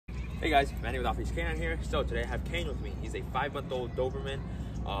Hey guys, Manny with Off Leash Canine here. So today I have Kane with me. He's a 5-month-old Doberman.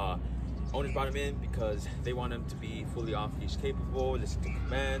 Owners brought him in because they want him to be fully off-leash capable, listen to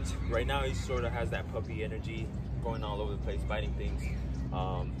commands. Right now he sort of has that puppy energy, going all over the place, biting things.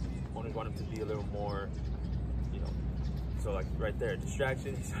 Owners want him to be a little more, so like right there,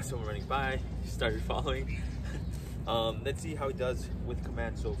 distraction. He saw someone running by, he started following. Let's see how he does with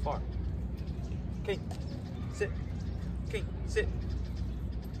commands so far. Kane, sit. Kane, sit.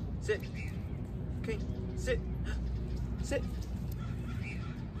 Sit. Kane, sit. Sit.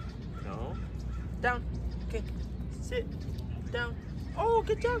 No. Down. Kane, sit. Down. Oh,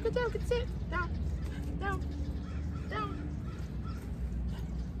 good job, good job, good sit. Down. Down. Down.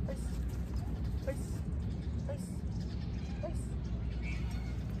 Nice. Nice. Nice. Nice.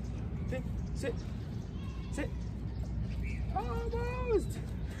 Kane, sit. Sit. Almost.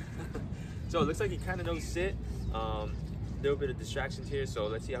 So it looks like he kind of knows sit. Little bit of distractions here, so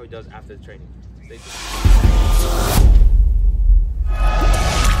let's see how he does after the training. Stay tuned.